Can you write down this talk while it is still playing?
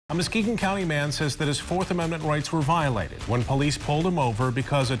A Muskegon County man says that his Fourth Amendment rights were violated when police pulled him over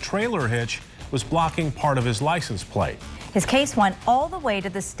because a trailer hitch was blocking part of his license plate. His case went all the way to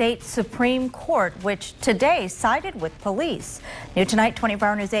the state Supreme Court, which today sided with police. New tonight, 24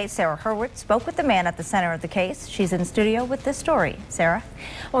 Hour News 8 Sarah Hurwitz spoke with the man at the center of the case. She's in studio with this story. Sarah?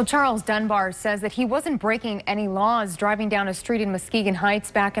 Well, Charles Dunbar says that he wasn't breaking any laws driving down a street in Muskegon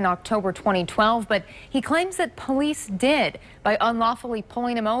Heights back in October 2012, but he claims that police did by unlawfully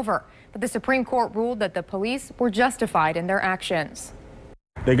pulling him over. But the Supreme Court ruled that the police were justified in their actions.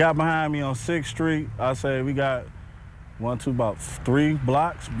 They got behind me on 6th Street. I say we got about 3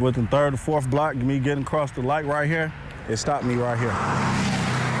 blocks. Within 3rd or 4th block, me getting across the light right here, it stopped me right here.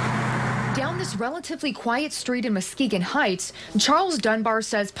 Down this relatively quiet street in Muskegon Heights, Charles Dunbar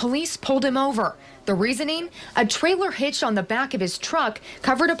says police pulled him over. The reasoning? A trailer hitch on the back of his truck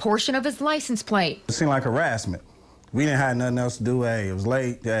covered a portion of his license plate. It seemed like harassment. We didn't have nothing else to do. Hey, it was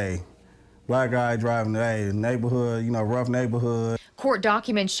late. Hey, black guy driving, hey, neighborhood, rough neighborhood. Court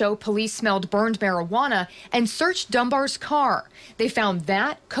documents show police smelled burned marijuana and searched Dunbar's car. They found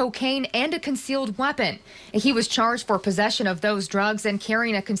that, cocaine, and a concealed weapon. He was charged for possession of those drugs and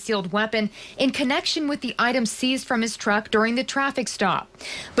carrying a concealed weapon in connection with the items seized from his truck during the traffic stop.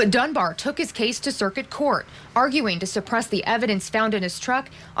 But Dunbar took his case to circuit court, arguing to suppress the evidence found in his truck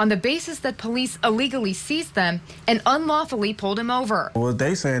on the basis that police illegally seized them and unlawfully pulled him over. What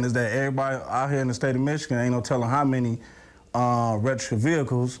they saying is that everybody out here in the state of Michigan ain't no telling how many registered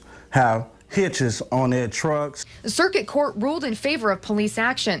vehicles have hitches on their trucks. The circuit court ruled in favor of police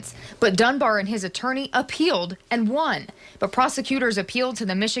actions, but Dunbar and his attorney appealed and won. But prosecutors appealed to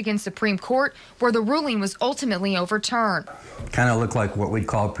the Michigan Supreme Court, where the ruling was ultimately overturned. Kind of looked like what we'd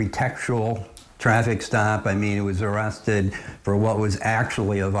call pretextual traffic stop. I mean, it was arrested for what was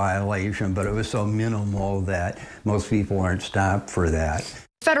actually a violation, but it was so minimal that most people aren't stopped for that.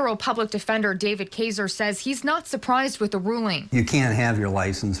 Federal public defender David Kaiser says he's not surprised with the ruling. You can't have your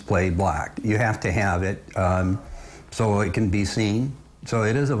license plate blocked. You have to have it so it can be seen. So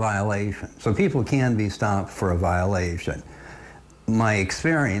it is a violation. So people can be stopped for a violation. My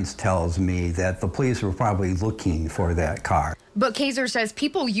experience tells me that the police were probably looking for that car. But Kaiser says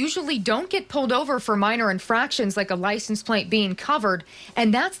people usually don't get pulled over for minor infractions like a license plate being covered,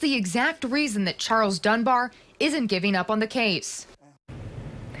 and that's the exact reason that Charles Dunbar isn't giving up on the case.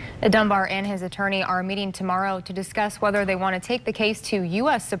 Dunbar and his attorney are meeting tomorrow to discuss whether they want to take the case to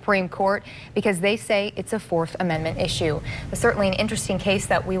U.S. Supreme Court because they say it's a Fourth Amendment issue. It's certainly an interesting case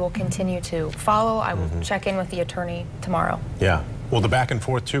that we will continue to follow. I will check in with the attorney tomorrow. Yeah. Well, the back and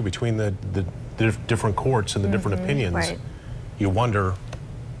forth, too, between the different courts and the different opinions, right. You wonder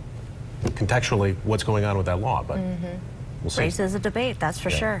contextually what's going on with that law, but we'll see. Raises a debate, that's for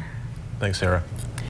sure. Thanks, Sarah.